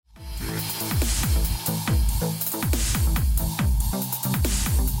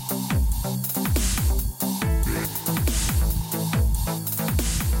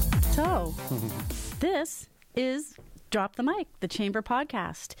this is Drop the Mic, the Chamber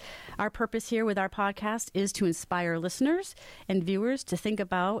Podcast. Our purpose here with our podcast is to inspire listeners and viewers to think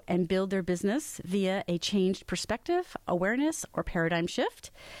about and build their business via a changed perspective, awareness, or paradigm shift,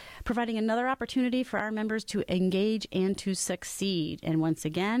 providing another opportunity for our members to engage and to succeed. And once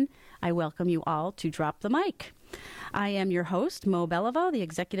again, I welcome you all to Drop the Mic. I am your host, Mo Beliveau, the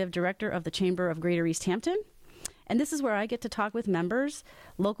Executive Director of the Chamber of Greater East Hampton. And this is where I get to talk with members,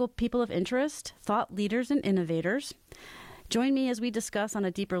 local people of interest, thought leaders, and innovators. Join me as we discuss on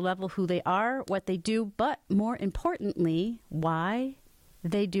a deeper level who they are, what they do, but more importantly, why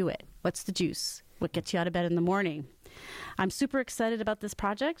they do it. What's the juice? What gets you out of bed in the morning? I'm super excited about this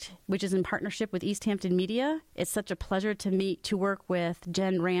project, which is in partnership with East Hampton Media. It's such a pleasure to work with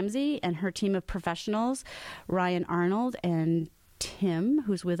Jen Ramsey and her team of professionals, Ryan Arnold and Tim,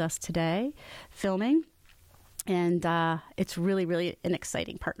 who's with us today, filming. And it's really, really an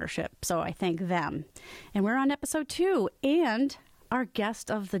exciting partnership. So I thank them. And we're on episode 2. And our guest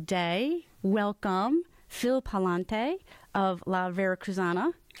of the day, welcome, Phil Palante of La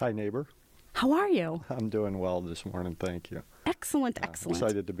Veracruzana. Hi, neighbor. How are you? I'm doing well this morning, thank you. Excellent, excellent.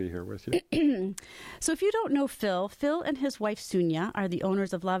 Excited to be here with you. So if you don't know Phil and his wife Sunya are the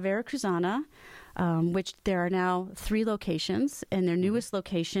owners of La Veracruzana, which there are now 3 locations, and their newest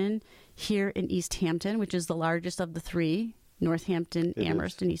location here in East Hampton, which is the largest of the 3, Northampton,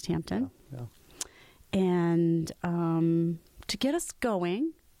 Amherst, and East Hampton. Yeah. And to get us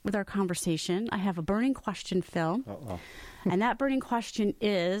going with our conversation, I have a burning question, Phil. And that burning question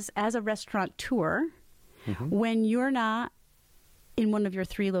is, as a restaurateur, when you're not in one of your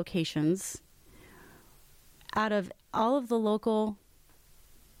 3 locations, out of all of the local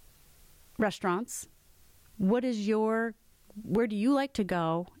restaurants, where do you like to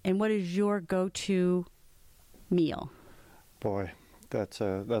go, and what is your go-to meal? Boy, that's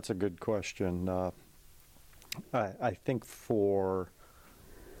a good question. I think for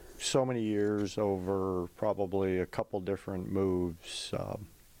so many years, over probably a couple different moves,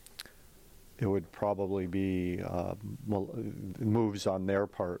 it would probably be moves on their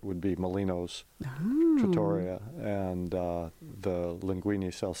part would be Molino's Trattoria and the Linguini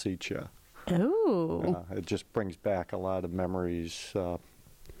Salsiccia. Oh, it just brings back a lot of memories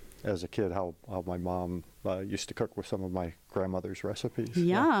as a kid, how my mom used to cook with some of my grandmother's recipes.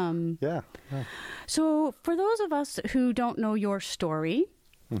 Yum. Yeah. So for those of us who don't know your story,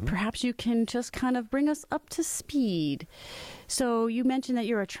 perhaps you can just kind of bring us up to speed. So you mentioned that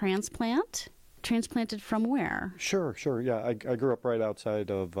you're a transplant. Transplanted from where? Sure. Yeah, I grew up right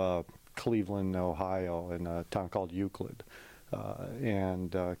outside of Cleveland, Ohio, in a town called Euclid,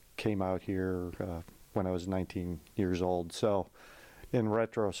 and came out here when I was 19 years old. So in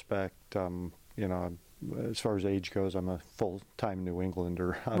retrospect, as far as age goes, I'm a full-time New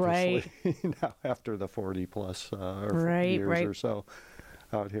Englander, obviously, right. Now after the 40-plus years or so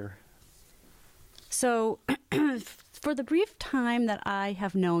out here. So for the brief time that I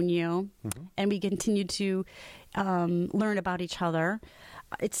have known you, and we continue to learn about each other,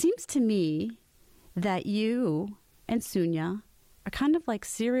 it seems to me that you and Sunya are kind of like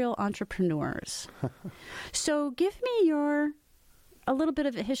serial entrepreneurs. So give me a little bit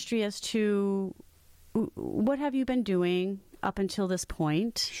of a history as to what have you been doing up until this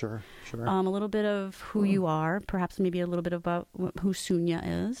point. Sure. A little bit of who you are, perhaps maybe a little bit about who Sunya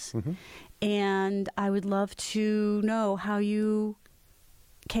is. And I would love to know how you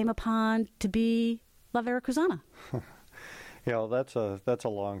came upon to be La Veracruzana. Yeah, that's a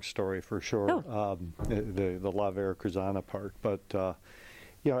long story for sure. Oh. The La Veracruzana part, but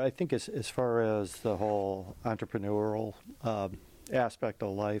I think as far as the whole entrepreneurial aspect of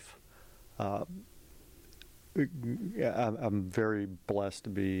life, I'm very blessed to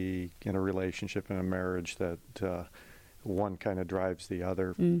be in a relationship and a marriage that one kind of drives the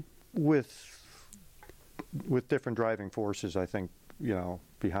other with different driving forces, I think,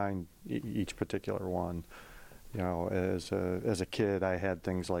 behind each particular one. As a kid, I had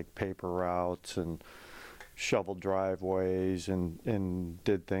things like paper routes and shoveled driveways and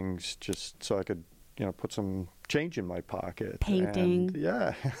did things just so I could, put some change in my pocket. Painting. And,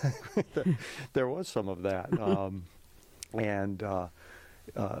 yeah, there was some of that.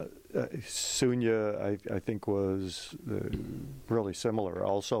 Sunya, I think, was really similar.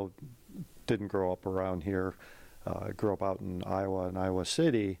 Also didn't grow up around here. Grew up out in Iowa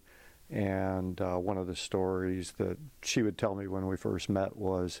City. And one of the stories that she would tell me when we first met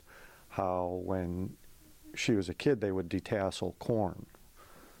was how when she was a kid, they would detassel corn.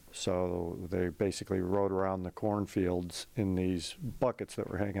 So they basically rode around the cornfields in these buckets that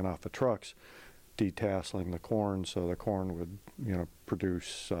were hanging off the trucks, detasseling the corn so the corn would,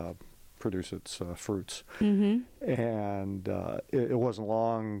 produce produce its fruits. Mm-hmm. And it wasn't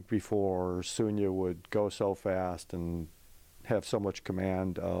long before Sunya would go so fast and have so much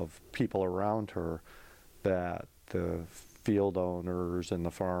command of people around her that the field owners and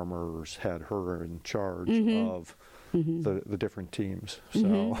the farmers had her in charge of the different teams.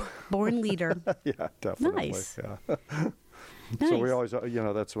 So Born leader. yeah, definitely. Nice. Yeah. Nice. So we always,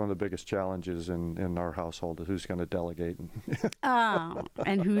 that's one of the biggest challenges in our household is who's going to delegate.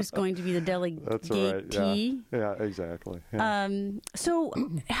 And who's going to be the delegate? That's right. Yeah, exactly. Yeah. So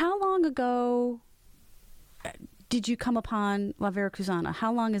how long ago did you come upon La Veracruzana?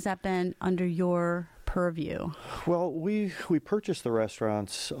 How long has that been under your purview? Well, we purchased the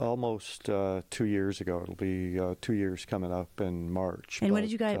restaurants almost 2 years ago. It'll be 2 years coming up in March. And what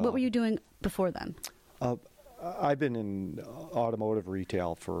were you doing before then? I've been in automotive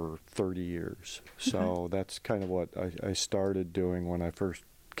retail for 30 years. So that's kind of what I started doing when I first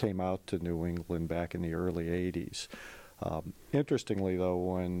came out to New England back in the early 80s. Interestingly, though,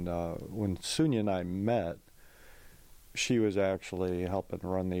 when Sunya and I met, she was actually helping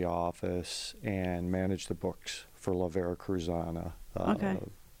run the office and manage the books for La Veracruzana.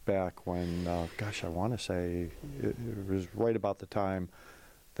 Back when, I want to say it was right about the time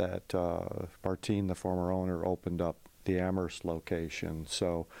that Martine, the former owner, opened up the Amherst location.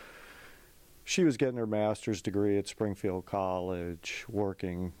 So she was getting her master's degree at Springfield College,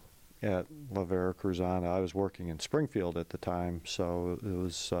 working at La Veracruzana. I was working in Springfield at the time, so it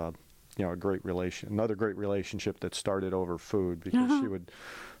was another great relationship that started over food, because she would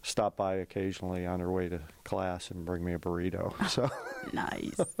stop by occasionally on her way to class and bring me a burrito. So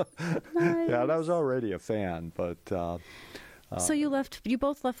Nice. yeah, and I was already a fan, but so you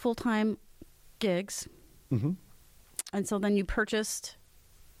both left full-time gigs. Mm-hmm. And so then you purchased.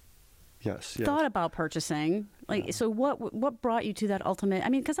 Yes. Thought about purchasing. So what brought you to that ultimate? I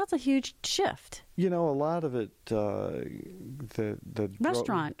mean, because that's a huge shift. A lot of it, the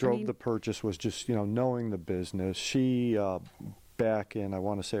restaurant drove the purchase was just, knowing the business. She, back in, I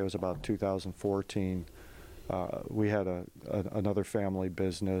want to say it was about 2014, we had another family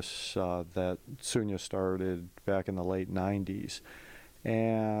business that Sunya started back in the late 90s.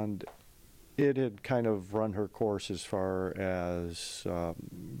 And it had kind of run her course as far as,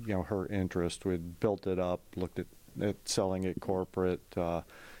 her interest. We'd built it up, looked at selling it corporate,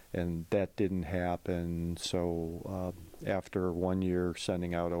 and that didn't happen. So after 1 year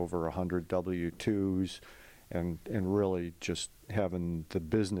sending out over 100 W-2s and really just having the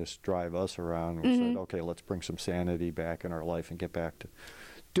business drive us around, we said, okay, let's bring some sanity back in our life and get back to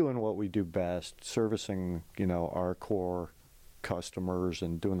doing what we do best, servicing, our core customers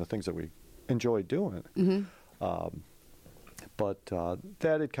and doing the things that we enjoy doing. But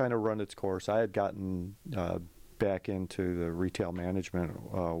that had kind of run its course. I had gotten back into the retail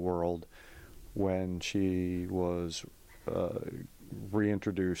management world when she was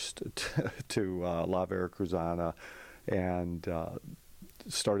reintroduced to La Veracruzana, and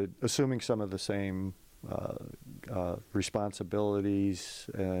started assuming some of the same responsibilities.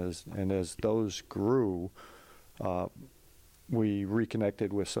 As those grew, we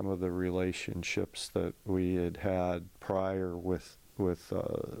reconnected with some of the relationships that we had prior with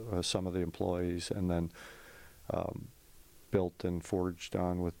some of the employees, and then built and forged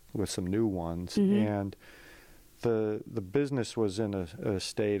on with some new ones. And the business was in a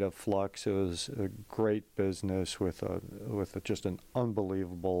state of flux. It was a great business with just an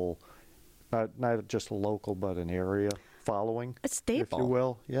unbelievable, not just local but an area following, a staple, if you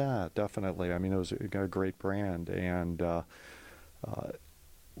will. Yeah, definitely. I mean, it got a great brand, and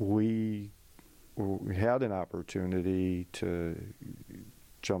we had an opportunity to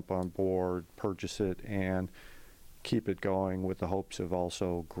jump on board, purchase it, and keep it going with the hopes of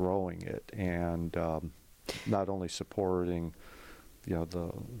also growing it, and not only supporting,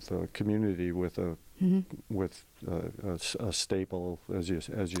 the community with a staple, as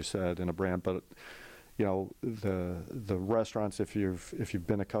you said, in a brand, but the restaurants, if you've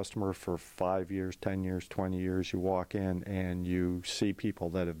been a customer for 5 years, 10 years, 20 years, you walk in and you see people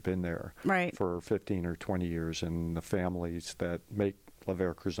that have been there for 15 or 20 years, and the families that make La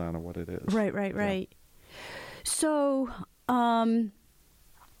Veracruzana what it is. Right. Yeah. So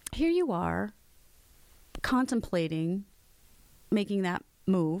here you are contemplating making that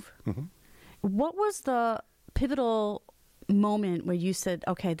move. What was the pivotal moment where you said,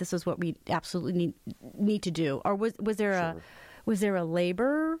 okay, this is what we absolutely need to do? Or was there a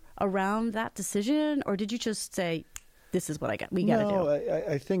labor around that decision, or did you just say, this is what we got to do? No,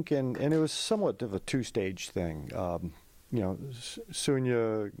 I think, and it was somewhat of a two-stage thing.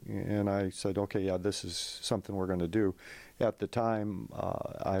 Sunya and I said, okay, yeah, this is something we're going to do. At the time,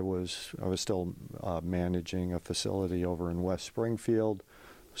 I was still managing a facility over in West Springfield,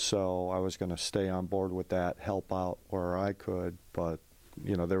 so I was going to stay on board with that, help out where I could, but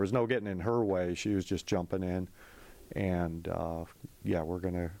there was no getting in her way. She was just jumping in, and we're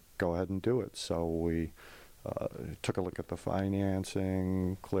going to go ahead and do it. So we took a look at the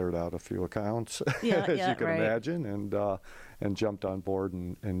financing, cleared out a few accounts, as you can imagine, and jumped on board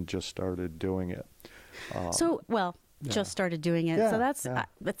and just started doing it. Just started doing it. So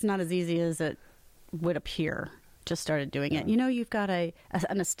that's not as easy as it would appear. Just started doing it. You've got an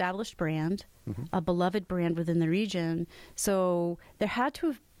established brand, a beloved brand within the region. So there had to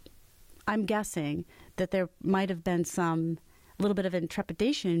have, I'm guessing, that there might have been some little bit of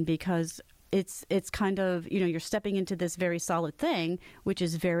intrepidation because it's kind of, you're stepping into this very solid thing, which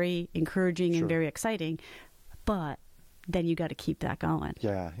is very encouraging and very exciting. But then you got to keep that going.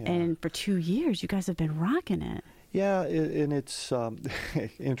 Yeah. And for 2 years, you guys have been rocking it. Yeah, and it's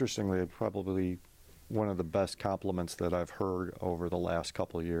interestingly probably one of the best compliments that I've heard over the last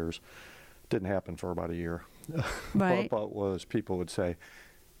couple of years. Didn't happen for about a year, right? but was people would say,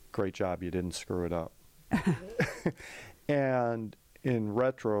 "Great job, you didn't screw it up." And in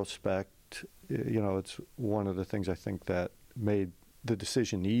retrospect, it's one of the things I think that made the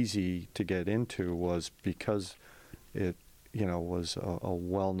decision easy to get into was because it, was a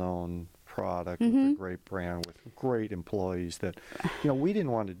well-known product with a great brand with great employees that we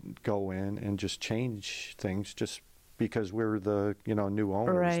didn't want to go in and just change things just because we're the new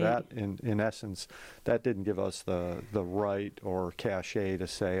owners. Right. That in essence that didn't give us the right or cachet to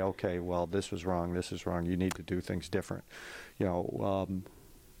say, okay, well, this is wrong, you need to do things different.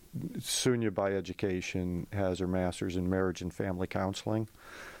 Sunya by education has her master's in marriage and family counseling,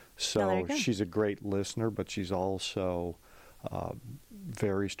 so she's a great listener, but she's also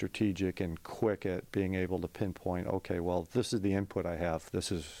very strategic and quick at being able to pinpoint, okay, well, this is the input I have.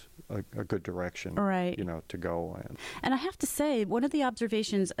 This is a good direction, right, to go in. And I have to say, one of the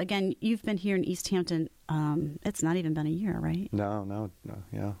observations, again, you've been here in East Hampton, it's not even been a year, right? No,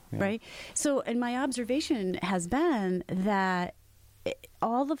 yeah. Right? So, and my observation has been that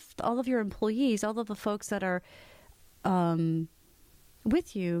all of your employees, all of the folks that are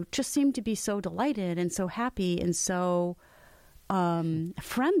with you just seem to be so delighted and so happy and so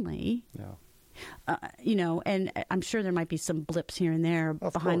friendly, and I'm sure there might be some blips here and there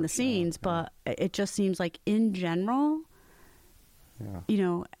behind the scenes, but it just seems like in general,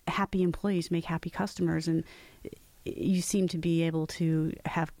 happy employees make happy customers, and you seem to be able to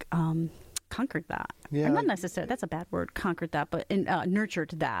have conquered that. Yeah, and not necessarily, that's a bad word, conquered that, but nurtured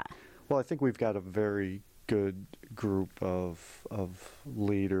that. Well, I think we've got a very good group of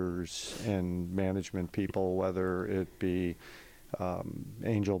leaders and management people, whether it be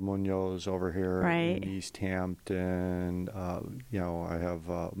Angel Munoz over here in East Hampton. I have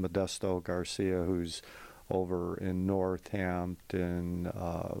Modesto Garcia, who's over in Northampton,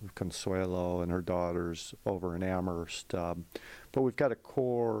 Consuelo and her daughters over in Amherst. But we've got a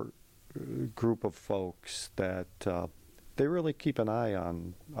core group of folks that they really keep an eye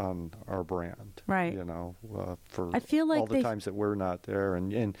on our brand, right? For I feel like all the times that we're not there,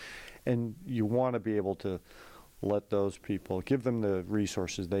 and you want to be able to let those people, give them the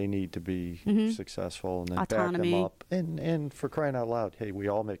resources they need to be successful, and then autonomy, back them up. And for crying out loud, hey, we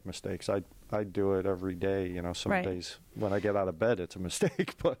all make mistakes. I do it every day. Some days when I get out of bed, it's a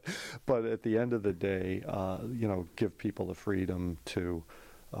mistake. But at the end of the day, give people the freedom to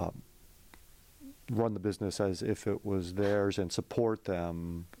run the business as if it was theirs and support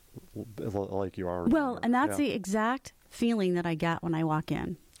them like you are. Well, and that's the exact feeling that I get when I walk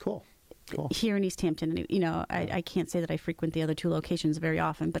in. Cool. Here in East Hampton. I can't say that I frequent the other two locations very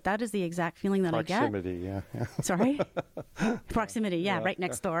often, but that is the exact feeling that I get. Proximity, yeah. Sorry? Proximity, right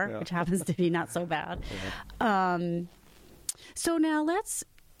next door, which happens to be not so bad. So now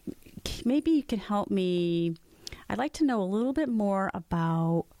maybe you can help me. I'd like to know a little bit more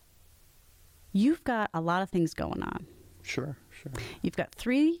about, you've got a lot of things going on. Sure. You've got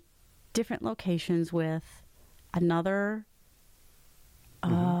 3 different locations with another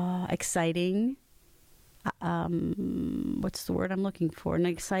exciting, what's the word I'm looking for? An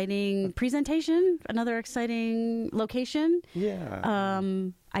exciting presentation, another exciting location. Yeah.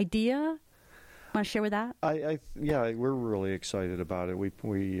 Idea. Want to share with that? We're really excited about it. We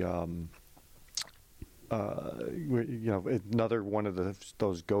another one of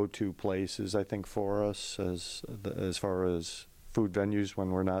those go-to places, I think, for us as far as food venues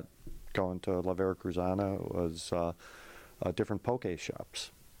when we're not going to La Veracruzana was different poke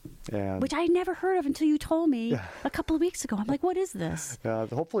shops. And which I never heard of until you told me a couple of weeks ago. I'm like, what is this?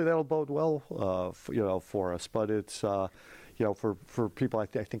 hopefully that'll bode well, for us. But it's, for people, I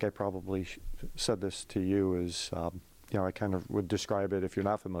think I probably said this to you is, I kind of would describe it, if you're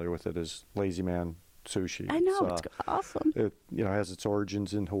not familiar with it, as Lazy Man sushi. I know, it's awesome. It has its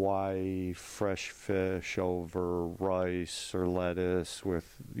origins in Hawaii, fresh fish over rice or lettuce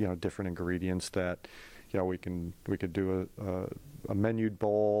with different ingredients that we could do a menued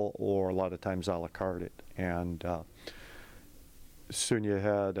bowl, or a lot of times a la carte it. And Sunya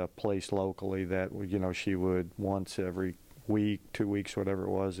had a place locally that she would once every week, 2 weeks, whatever it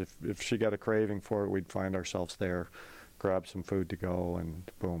was, if she got a craving for it, we'd find ourselves there, grab some food to go, and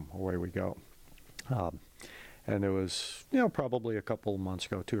boom, away we go. And it was, probably a couple of months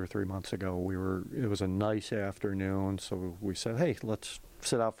ago, 2 or 3 months ago, it was a nice afternoon, so we said, hey, let's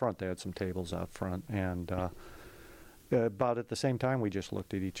sit out front. They had some tables out front, and about at the same time, we just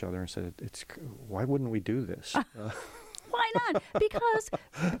looked at each other and said, why wouldn't we do this? Why not? Because,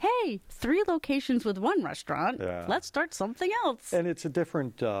 hey, 3 locations with 1 restaurant. Yeah. Let's start something else. And it's a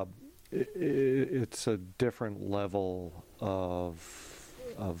different, it's a different level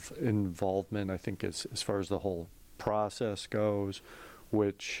of involvement, I think, as far as the whole process goes,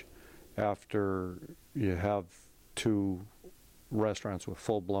 which after you have 2 restaurants with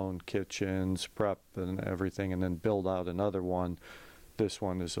full-blown kitchens, prep and everything, and then build out another one, this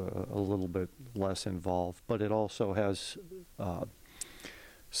one is a little bit less involved. But it also has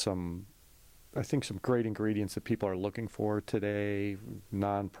some great ingredients that people are looking for today,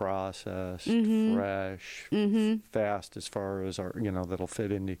 non-processed, fresh, fast, as far as our, that'll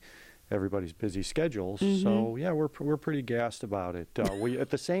fit into everybody's busy schedules. So yeah, we're pretty gassed about it. We at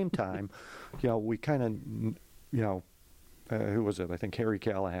the same time, we kind of, who was it? I think Harry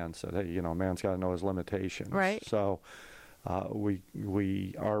Callahan said, "Hey, a man's got to know his limitations." Right. So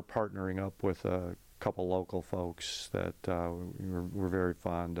we are partnering up with a couple local folks that we're very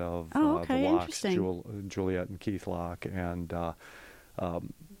fond of. Oh, okay, the Locks, interesting. Juliet and Keith Locke, and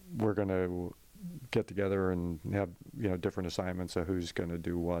we're going to get together and have different assignments of who's going to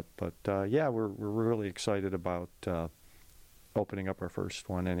do what. But we're really excited about opening up our first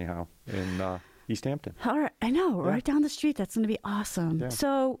one anyhow in East Hampton. All right, I know, right down the street. That's going to be awesome. Yeah.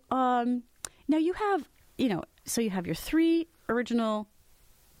 So now you have, so you have your 3 original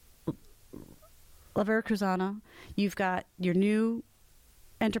La Veracruzana. You've got your new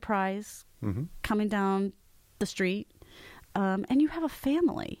enterprise coming down the street, and you have a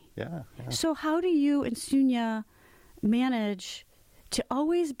family. Yeah. So how do you and Sunya manage to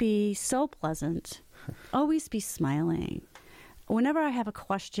always be so pleasant, always be smiling? Whenever I have a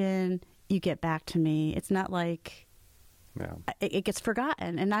question, you get back to me. It's not like it gets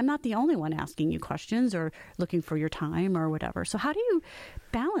forgotten. And I'm not the only one asking you questions or looking for your time or whatever. So how do you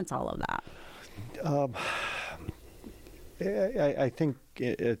balance all of that? I think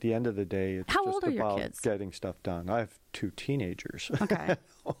at the end of the day, it's How just old are your about kids? getting stuff done. I have 2 teenagers. Okay.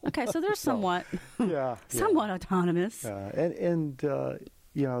 So they're somewhat somewhat autonomous.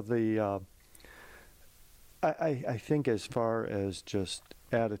 I think as far as just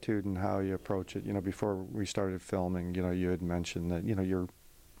attitude and how you approach it, before we started filming, you had mentioned that, you're,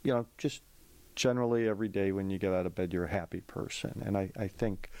 just generally every day when you get out of bed, you're a happy person. And I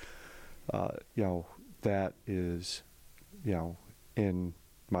think, that is, in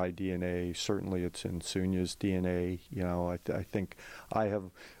my DNA. Certainly it's in Sunya's DNA. I think I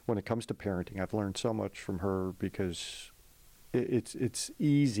have, when it comes to parenting, I've learned so much from her, because it's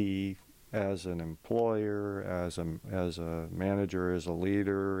easy as an employer, as a manager, as a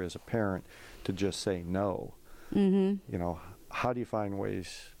leader, as a parent, to just say no. How do you find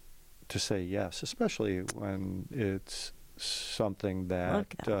ways to say yes, especially when it's something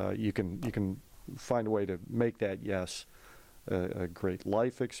that you can find a way to make that yes a great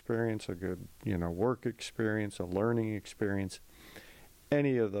life experience, a good work experience, a learning experience,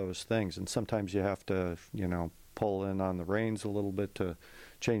 any of those things. And sometimes you have to pull in on the reins a little bit to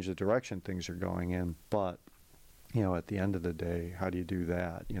change the direction things are going in. But at the end of the day, how do you do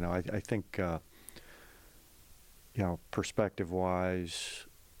that? I think perspective wise,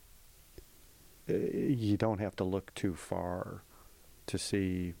 you don't have to look too far to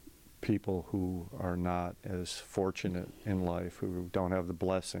see people who are not as fortunate in life, who don't have the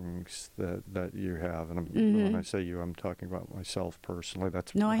blessings that you have. And when I say you, I'm talking about myself personally.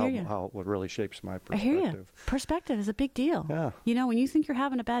 That's what really shapes my perspective. I hear you. Perspective is a big deal. Yeah. When you think you're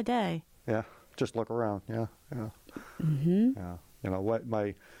having a bad day. Yeah. Just look around. Yeah. Yeah.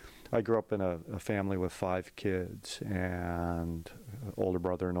 I grew up in a family with 5 kids, and older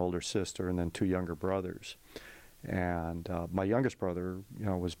brother and older sister, and then 2 younger brothers. And my youngest brother,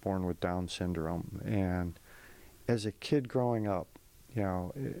 was born with Down syndrome. And as a kid growing up,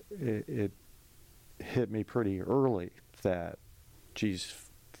 it hit me pretty early that, geez,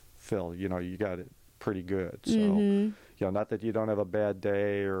 Phil, you got it pretty good. So, not that you don't have a bad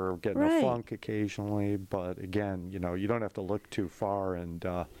day or get in a funk occasionally, but again, you don't have to look too far. And,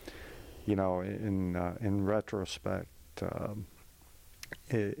 in retrospect,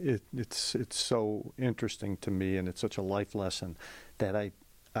 it's so interesting to me, and it's such a life lesson that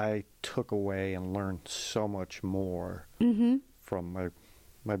I took away and learned so much more from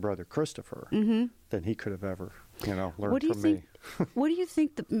my brother Christopher than he could have ever, learned from me. What do you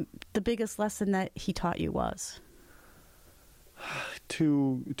think the biggest lesson that he taught you was?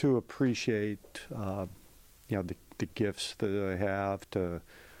 To appreciate, the gifts that I have, to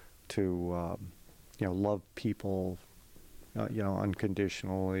love people,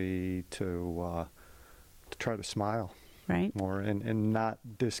 unconditionally, to try to smile more, and not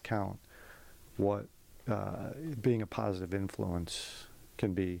discount what being a positive influence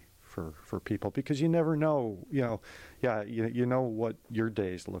can be for people, because you never know, you know what your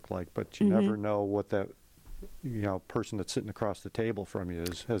days look like, but you never know what that person that's sitting across the table from you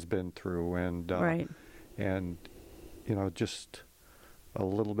has been through, and and just a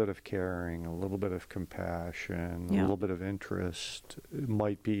little bit of caring, a little bit of compassion, a little bit of interest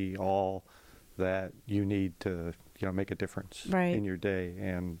might be all that you need to make a difference in your day.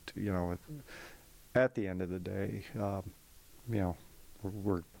 And at the end of the day, I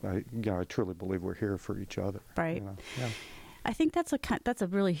truly believe we're here for each other. Right. I think that's a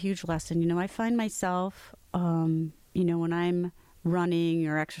really huge lesson. I find myself, when I'm running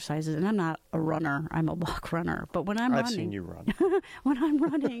or exercises, and I'm not a runner, I'm a walk runner, but when I'm running... I've seen you run. When I'm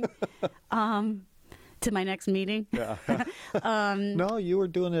running to my next meeting... Yeah. No, you were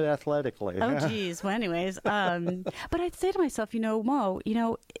doing it athletically. Oh, geez. Well, anyways, but I'd say to myself, Mo,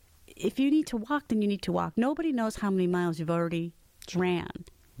 if you need to walk, then you need to walk. Nobody knows how many miles you've already ran.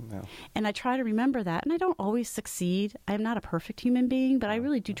 No. And I try to remember that, and I don't always succeed. I'm not a perfect human being, but I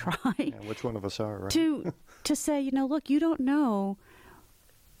really do try. Yeah, which one of us are, right? To say, look, you don't know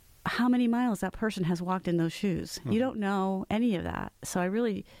how many miles that person has walked in those shoes. You don't know any of that. So I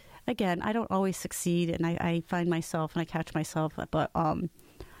really, again, I don't always succeed, and I find myself and I catch myself, but I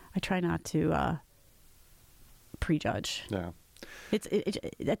try not to prejudge. Yeah.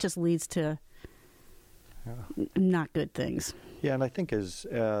 That just leads to not good things. Yeah, and I think as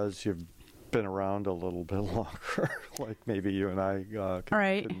you've been around a little bit longer, like maybe you and I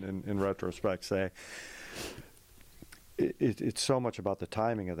can, in retrospect, say, it's so much about the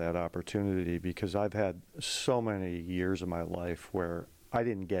timing of that opportunity, because I've had so many years of my life where I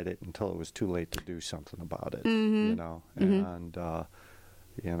didn't get it until it was too late to do something about it, and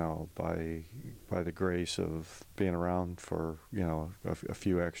by the grace of being around for a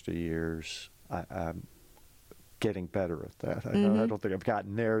few extra years, I'm getting better at that. I don't think I've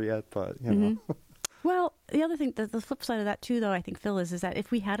gotten there yet, but Well, the other thing, the flip side of that too, though, I think, Phil, is that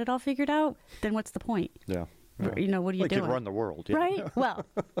if we had it all figured out, then what's the point? Yeah. What are you doing? We could run the world, yeah. Right? Well,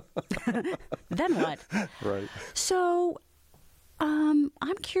 then what? Right. So, I'm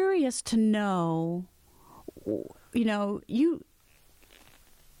curious to know,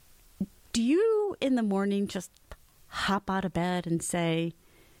 do you in the morning just hop out of bed and say,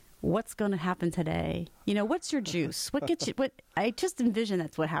 what's going to happen today? What's your juice? What gets you? I just envision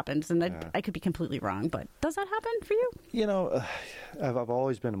that's what happens, and I could be completely wrong, but does that happen for you? I've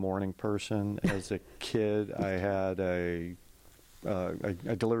always been a morning person. As a kid, I had I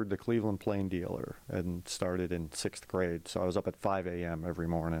delivered the Cleveland Plain Dealer and started in 6th grade, so I was up at 5 a.m. every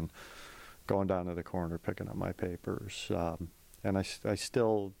morning, going down to the corner, picking up my papers, and I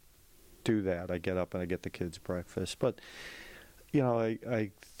still do that. I get up and I get the kids breakfast, but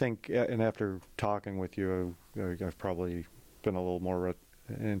I think, and after talking with you, I've probably been a little more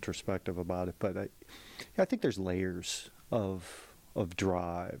introspective about it, but I think there's layers of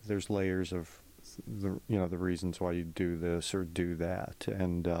drive. There's layers of the reasons why you do this or do that,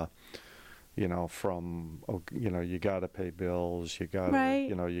 and from you got to pay bills, you got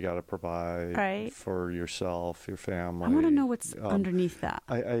to you got to provide for yourself, your family. I want to know what's underneath that.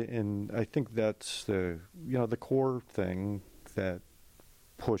 I think that's the the core thing that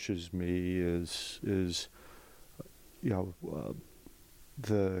pushes me is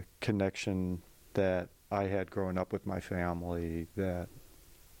the connection that I had growing up with my family, that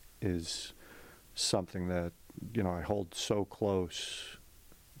is something that I hold so close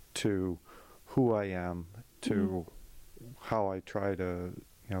to who I am, to how I try to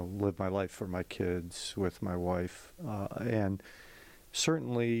live my life for my kids, with my wife, and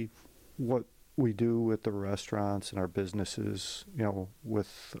certainly what we do with the restaurants and our businesses,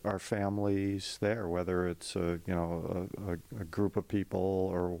 with our families there, whether it's a group of people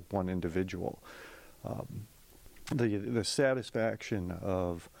or one individual. The satisfaction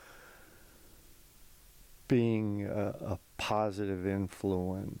of being a positive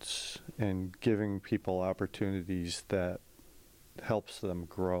influence and giving people opportunities that helps them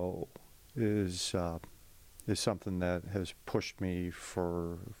grow is something that has pushed me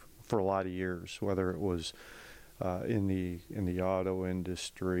for a lot of years, whether it was in the auto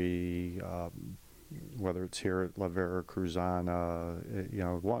industry, whether it's here at La Vera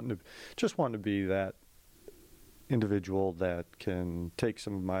Cruzana, wanting to be that individual that can take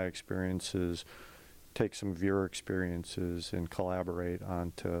some of my experiences, take some of your experiences, and collaborate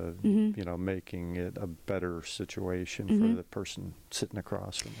onto making it a better situation for the person sitting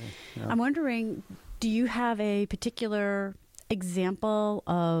across from me. Yeah. I'm wondering, do you have a particular example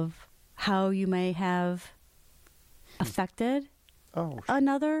of how you may have affected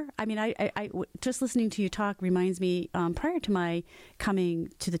another? I mean, I just listening to you talk reminds me, prior to my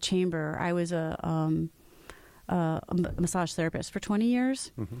coming to the chamber, I was a massage therapist for 20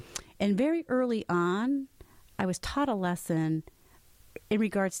 years. And very early on, I was taught a lesson in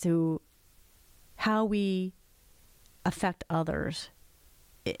regards to how we affect others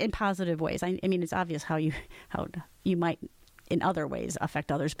in positive ways. I mean, it's obvious how you might in other ways affect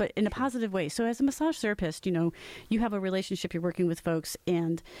others, but in a positive way. So as a massage therapist, you have a relationship, you're working with folks,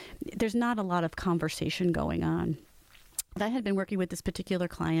 and there's not a lot of conversation going on. I had been working with this particular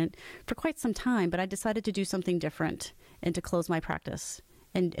client for quite some time, but I decided to do something different and to close my practice.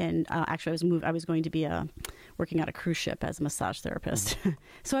 And actually, I was going to be working on a cruise ship as a massage therapist.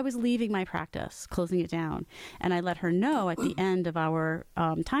 So I was leaving my practice, closing it down. And I let her know at the end of our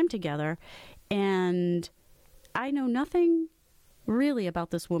time together. And I know nothing really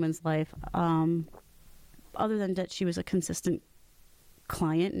about this woman's life other than that she was a consistent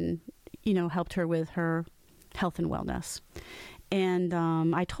client and, helped her with her health and wellness. And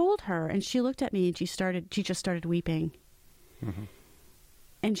I told her, and she looked at me, and she just started weeping.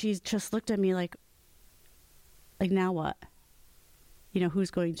 And she just looked at me like now what? Who's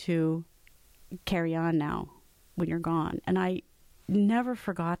going to carry on now when you're gone? And I never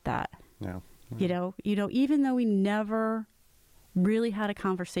forgot that. No. Even though we never really had a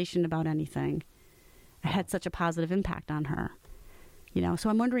conversation about anything, it had such a positive impact on her. So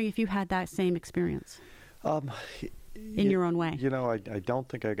I'm wondering if you had that same experience. In your own way. I don't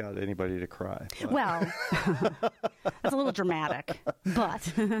think I got anybody to cry. But. Well, that's a little dramatic,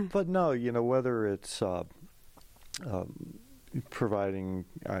 but. But no, whether it's providing,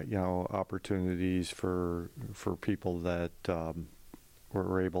 opportunities for people that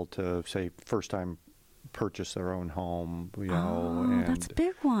were able to, say, first time purchase their own home, and that's a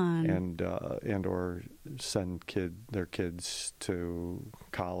big one, and or send their kids to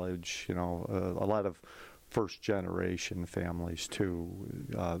college, a lot of first generation families too.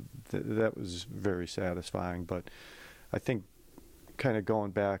 That was very satisfying. But I think kind of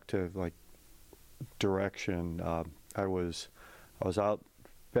going back to like direction, I was out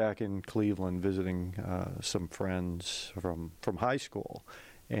back in Cleveland visiting some friends from high school,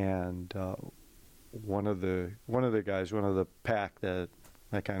 and one of the guys, one of the pack that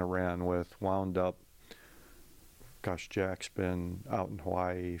I kind of ran with, wound up. Gosh, Jack's been out in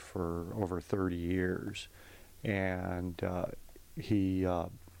Hawaii for over 30 years, and he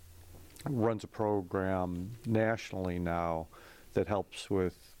runs a program nationally now that helps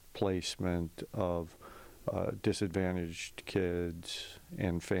with placement of disadvantaged kids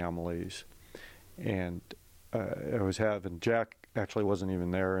and families. And I was having, Jack actually wasn't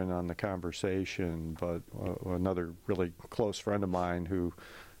even there and on the conversation, but another really close friend of mine who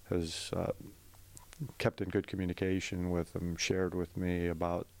has kept in good communication with him shared with me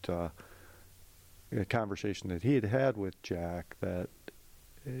about a conversation that he had had with Jack, that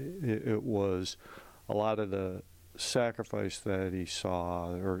it was a lot of the sacrifice that he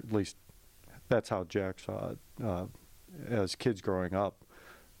saw, or at least that's how Jack saw it, as kids growing up,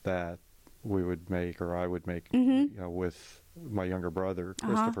 that we would make, or I would make, with my younger brother,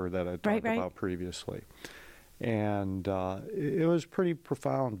 Christopher, that I talked about previously. And it was pretty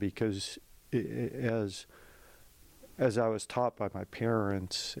profound because as I was taught by my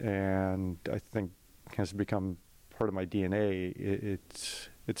parents, and I think has become part of my DNA,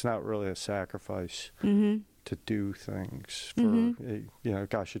 it's not really a sacrifice to do things for,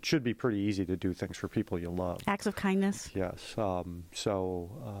 gosh, it should be pretty easy to do things for people you love. Acts of kindness. Yes.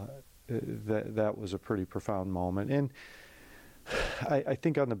 That was a pretty profound moment. And I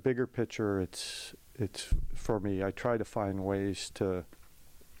think on the bigger picture, it's for me, I try to find ways to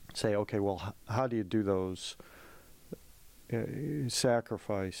say, okay, well, how do you do those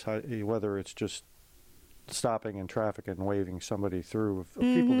sacrifice, whether it's just stopping in traffic and waving somebody through of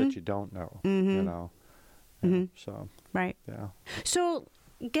people that you don't know, you know. Yeah, so, Right. yeah. So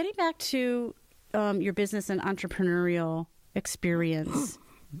getting back to your business and entrepreneurial experience,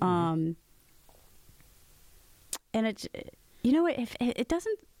 and it, you know, if it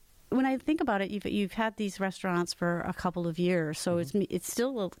doesn't, when I think about it, you've had these restaurants for a couple of years, so it's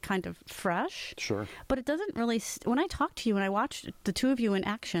still kind of fresh. Sure. But it doesn't really. When I talk to you and I watch the two of you in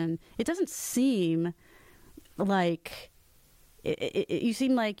action, it doesn't seem like you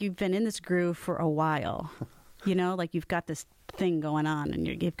seem like you've been in this groove for a while. You know, like you've got this thing going on and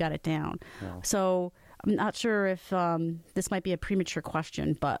you've got it down. Yeah. So I'm not sure if this might be a premature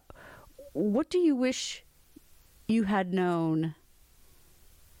question, but what do you wish you had known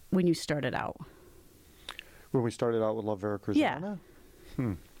when you started out? When we started out with La Veracruzana?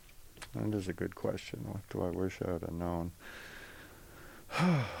 Yeah. That is a good question. What do I wish I would have known?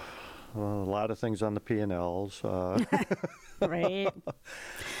 Well, a lot of things on the P&Ls. Right.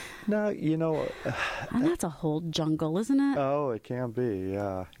 No, you know. And that's a whole jungle, isn't it? Oh, it can be.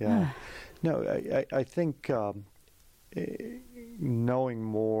 Yeah. No, I think knowing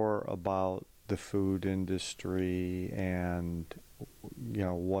more about the food industry and, you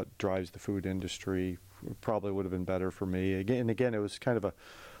know, what drives the food industry probably would have been better for me. Again, it was kind of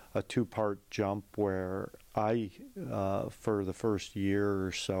a two-part jump where I, for the first year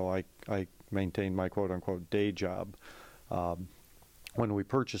or so, I maintained my quote-unquote day job. When we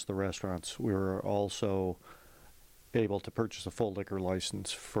purchased the restaurants, we were also able to purchase a full liquor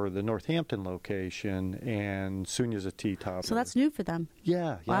license for the Northampton location, and Sunya's a teetotaler. So that's new for them.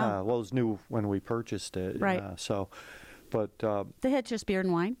 Yeah. Wow. Well, it was new when we purchased it. Right. But They had just beer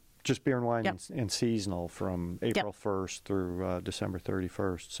and wine? just beer and wine Yep. and seasonal from April 1st through December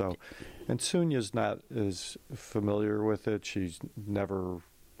 31st. So, and Sunya's not as familiar with it. She's never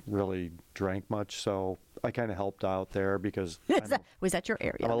really drank much, so I kind of helped out there because Was that your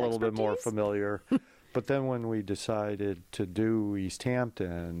area? I'm a of little bit more expertise? familiar. But then when we decided to do East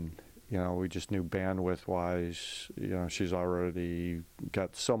Hampton, you know, we just knew bandwidth-wise, you know, she's already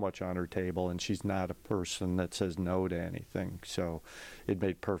got so much on her table, and she's not a person that says no to anything. So it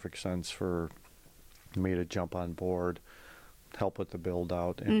made perfect sense for me to jump on board, help with the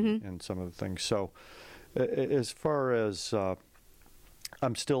build-out and some of the things. So as far as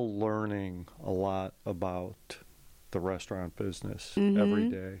I'm still learning a lot about the restaurant business every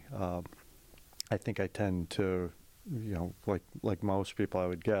day. I think I tend to, you know, like most people, I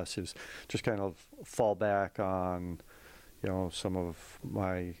would guess, is just kind of fall back on, you know, some of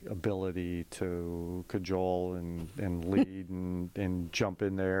my ability to cajole and lead and jump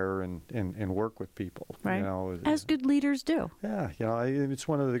in there and work with people. Right. You know, as good leaders do. yeah, you know, it's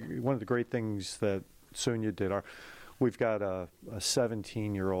one of the great things that Sunya did. We've got a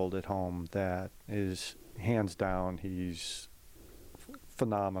 17-year-old at home that is hands down, he's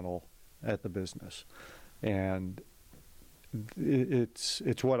phenomenal at the business, and it's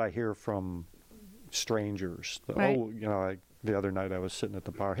what I hear from strangers. Right. Oh, you know, the other night I was sitting at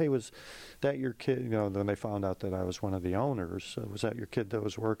the bar. Hey, was that your kid? You know, then they found out that I was one of the owners. Was that your kid that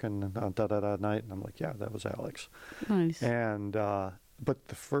was working on da-da-da night? And I'm like, yeah, that was Alex. Nice. And but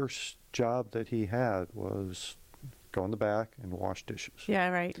the first job that he had was go in the back and wash dishes. Yeah,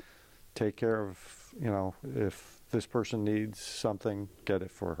 right. Take care of, you know, if this person needs something, get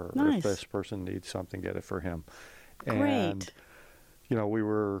it for her. Nice. If this person needs something, get it for him. Great. And, you know, we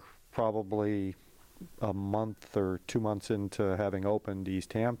were probably a month or 2 months into having opened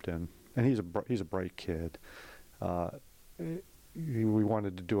East Hampton, and he's a bright kid. We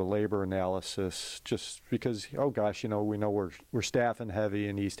wanted to do a labor analysis just because, oh gosh, you know, we know we're staffing heavy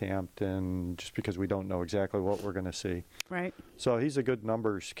in East Hampton just because we don't know exactly what we're going to see. Right. So he's a good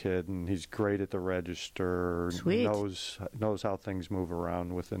numbers kid, and he's great at the register. Sweet. Knows how things move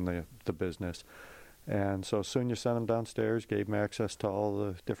around within the business. And so Sunya sent him downstairs, gave him access to all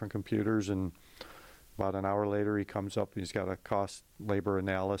the different computers, and about an hour later he comes up. He's got a cost labor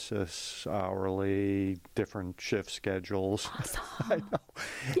analysis, hourly, different shift schedules. Awesome. I know.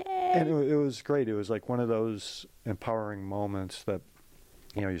 Yay. And it was great. It was like one of those empowering moments that,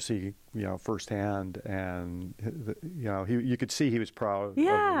 you know, you see, you know, firsthand, and, you know, you could see he was proud of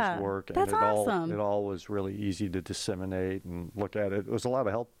Yeah, his work, and that's awesome. it all was really easy to disseminate and look at it. It was a lot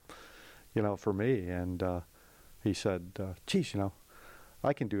of help, you know, for me. And he said, geez, you know,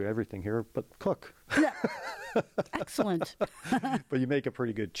 I can do everything here but cook. Yeah. Excellent. But you make a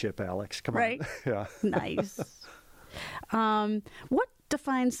pretty good chip, Alex. Come Right. on. Yeah. Nice. What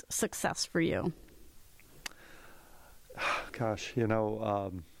defines success for you? Gosh, you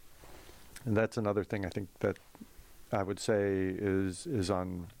know, And that's another thing I think that I would say is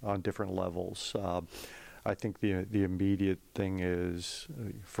on different levels. I think the immediate thing is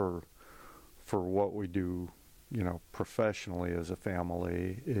for what we do, professionally as a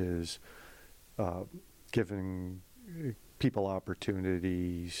family, is giving people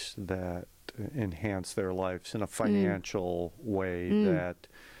opportunities that enhance their lives in a financial way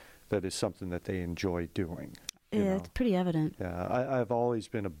that is something that they enjoy doing. Yeah, it's pretty evident. Yeah, I've always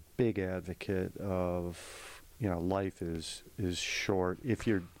been a big advocate of, life is short. If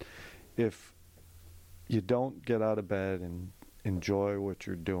you don't get out of bed and enjoy what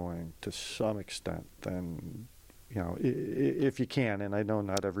you're doing to some extent, then, if you can, and I know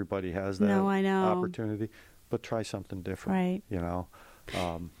not everybody has that opportunity, but try something different. Right.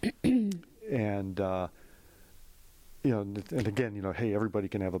 And, and again, hey, everybody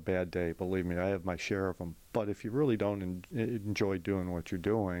can have a bad day. Believe me, I have my share of them. But if you really don't enjoy doing what you're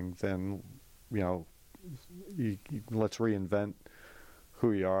doing, then, let's reinvent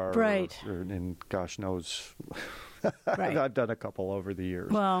who you are. Right. And gosh knows, right. I've done a couple over the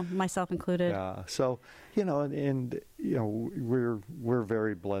years. Well, myself included. Yeah. So, we're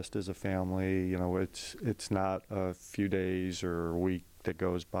very blessed as a family. It's not a few days or a week that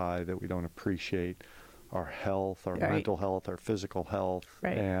goes by that we don't appreciate our health, our mental health, our physical health.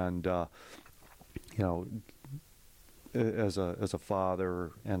 Right. And, as a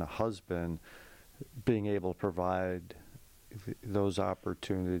father and a husband, being able to provide those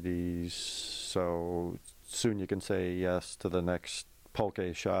opportunities, so soon you can say yes to the next poke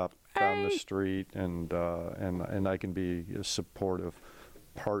shop down the street, and I can be a supportive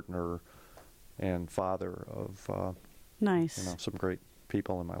partner and father of nice, some great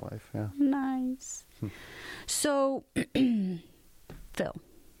people in my life. Yeah. Nice. So, Phil,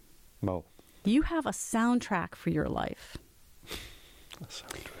 Mo, you have a soundtrack for your life. A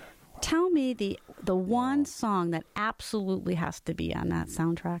soundtrack. Tell me the one song that absolutely has to be on that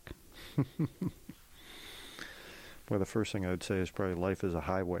soundtrack. Well, the first thing I'd say is probably "Life is a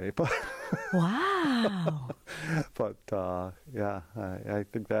Highway," but wow. But yeah, I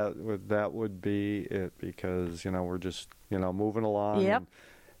think that would be it, because we're just moving along. Yep. And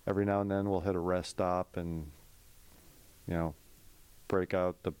every now and then we'll hit a rest stop and break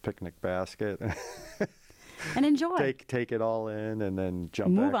out the picnic basket. And enjoy. Take it all in, and then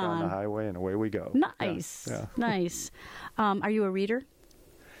jump Move back on the highway, and away we go. Nice. Yeah. Nice. Are you a reader?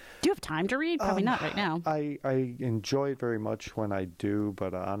 Do you have time to read? Probably not right now. I enjoy it very much when I do,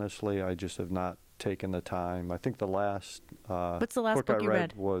 but honestly, I just have not taken the time. I think the last What's the last book I you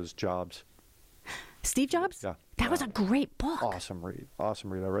read? was Jobs. Steve Jobs? Yeah. That was a great book. Awesome read. I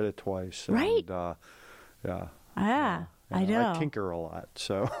read it twice. Right? And, yeah. Yeah, I know. I tinker a lot,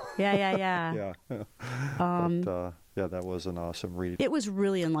 so. Yeah. Yeah. But, yeah, that was an awesome read. It was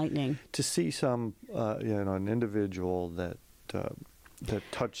really enlightening. To see some, an individual that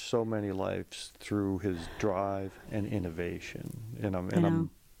touched so many lives through his drive and innovation, and I'm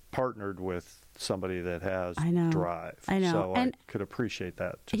partnered with somebody that has drive. I know. So and I could appreciate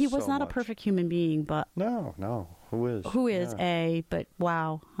that. He was not much. a perfect human being, but no, who is? But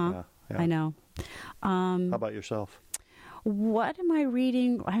wow, huh? Yeah. I know. How about yourself? What am I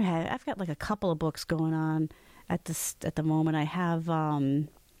reading? I've got like a couple of books going on at the moment. I have, and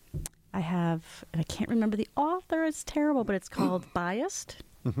I can't remember the author. It's terrible, but it's called Biased.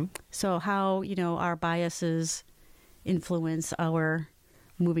 Mm-hmm. So how our biases influence our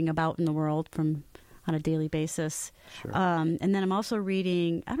moving about in the world on a daily basis. Sure. And then I'm also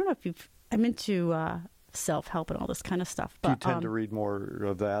reading. I don't know if I'm into self-help and all this kind of stuff. But, do you tend to read more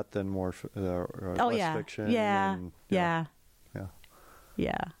of that than more less fiction? Yeah.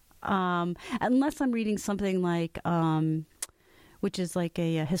 Unless I'm reading something like, which is like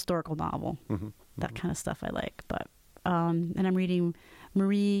a historical novel, that kind of stuff I like. But and I'm reading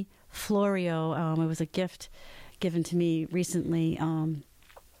Marie Forleo. It was a gift given to me recently.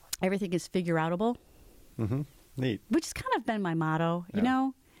 Everything is figure-outable. Mm-hmm. Neat. Which has kind of been my motto, you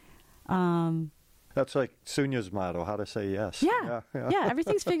know. That's like Sunya's motto: how to say yes. Yeah.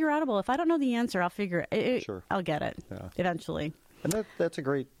 Everything's figure-outable. If I don't know the answer, I'll figure it. Sure. I'll get it eventually. And that's a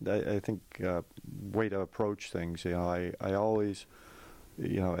great, I think, way to approach things. I always,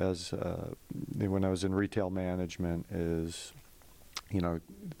 as when I was in retail management, is, you're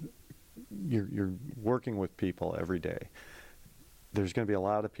working with people every day. There's going to be a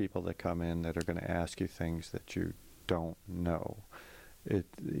lot of people that come in that are going to ask you things that you don't know.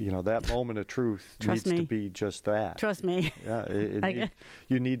 That moment of truth needs to be just that. Trust me. Yeah,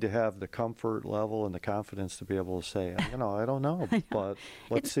 you need to have the comfort level and the confidence to be able to say, I don't know, but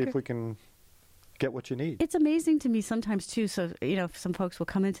let's see if we can get what you need. It's amazing to me sometimes too. So, some folks will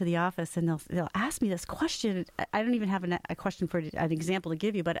come into the office and they'll ask me this question. I don't even have a question for an example to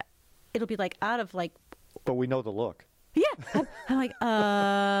give you, but it'll be like out of like. But we know the look. Yeah. I'm like,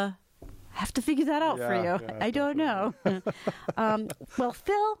 I have to figure that out for you. Yeah, I don't know. Well,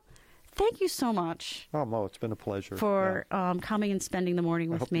 Phil, thank you so much. Oh, Mo, it's been a pleasure. For coming and spending the morning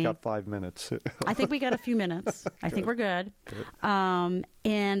with I hope me. you got 5 minutes. I think we got a few minutes. I think we're good.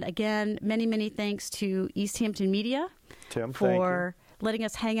 And again, many, many thanks to East Hampton Media Tim, for letting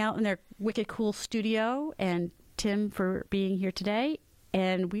us hang out in their wicked cool studio, and Tim for being here today.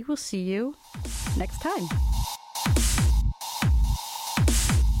 And we will see you next time.